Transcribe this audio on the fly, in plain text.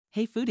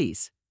Hey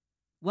foodies!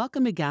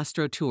 Welcome to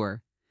Gastro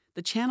Tour,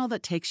 the channel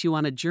that takes you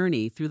on a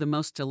journey through the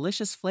most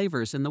delicious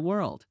flavors in the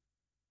world.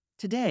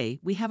 Today,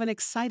 we have an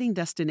exciting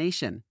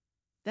destination,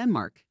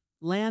 Denmark,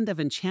 land of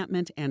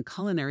enchantment and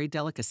culinary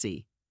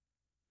delicacy.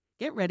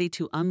 Get ready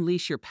to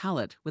unleash your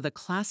palate with a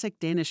classic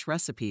Danish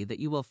recipe that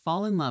you will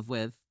fall in love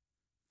with,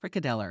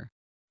 Frikadeller.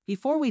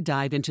 Before we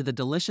dive into the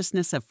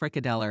deliciousness of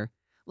Frikadeller,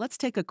 let's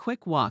take a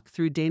quick walk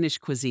through Danish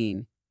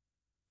cuisine.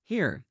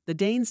 Here, the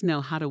Danes know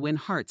how to win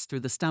hearts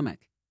through the stomach.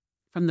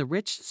 From the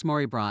rich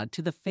smørrebrød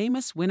to the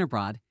famous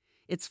wienerbrød,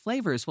 its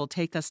flavors will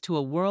take us to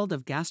a world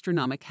of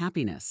gastronomic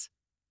happiness.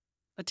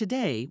 But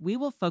today, we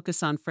will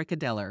focus on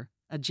Frikadeller,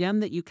 a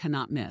gem that you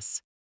cannot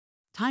miss.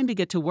 Time to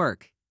get to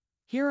work.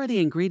 Here are the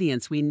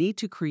ingredients we need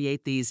to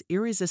create these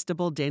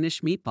irresistible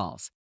Danish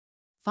meatballs.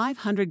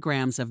 500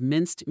 grams of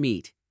minced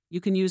meat.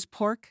 You can use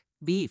pork,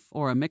 beef,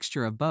 or a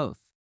mixture of both.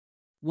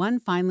 1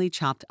 finely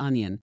chopped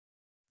onion.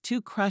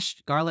 2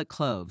 crushed garlic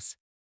cloves.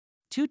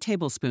 2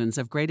 tablespoons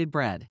of grated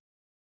bread.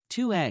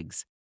 2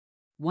 eggs,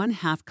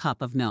 1/2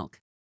 cup of milk,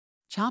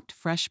 chopped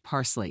fresh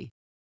parsley,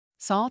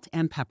 salt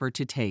and pepper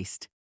to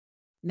taste.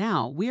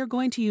 Now, we are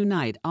going to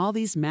unite all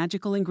these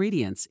magical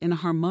ingredients in a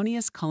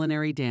harmonious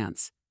culinary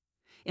dance.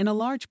 In a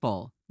large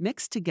bowl,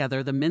 mix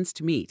together the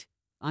minced meat,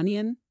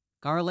 onion,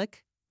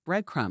 garlic,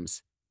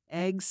 breadcrumbs,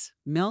 eggs,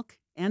 milk,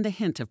 and a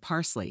hint of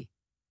parsley.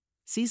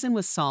 Season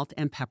with salt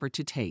and pepper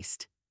to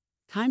taste.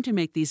 Time to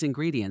make these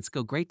ingredients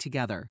go great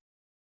together.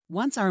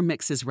 Once our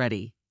mix is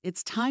ready,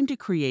 it's time to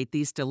create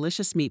these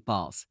delicious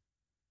meatballs.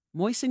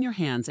 Moisten your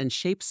hands and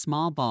shape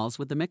small balls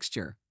with the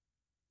mixture.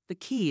 The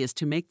key is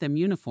to make them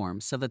uniform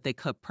so that they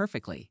cook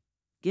perfectly.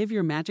 Give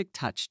your magic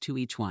touch to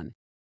each one.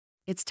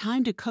 It's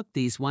time to cook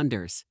these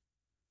wonders.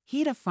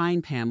 Heat a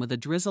frying pan with a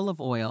drizzle of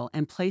oil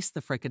and place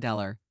the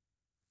frikadeller.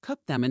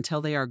 Cook them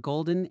until they are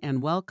golden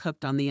and well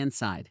cooked on the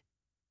inside.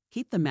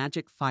 Keep the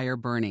magic fire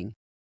burning.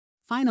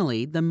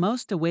 Finally, the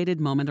most awaited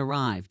moment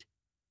arrived.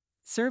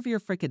 Serve your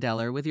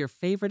frikadeller with your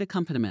favorite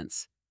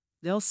accompaniments.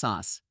 Dill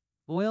sauce,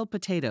 boiled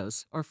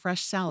potatoes, or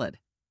fresh salad.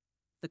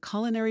 The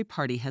culinary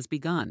party has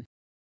begun.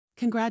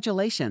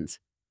 Congratulations!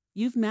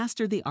 You've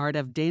mastered the art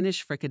of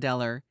Danish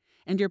frikadeller,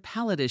 and your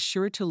palate is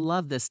sure to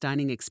love this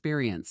dining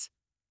experience.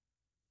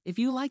 If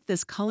you like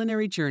this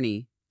culinary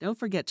journey, don't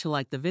forget to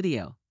like the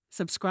video,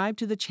 subscribe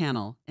to the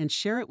channel, and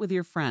share it with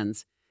your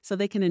friends so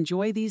they can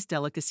enjoy these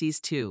delicacies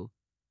too.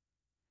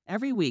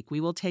 Every week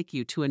we will take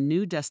you to a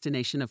new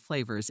destination of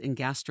flavors in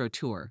Gastro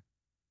Tour.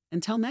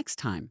 Until next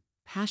time,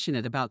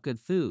 passionate about good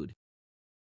food.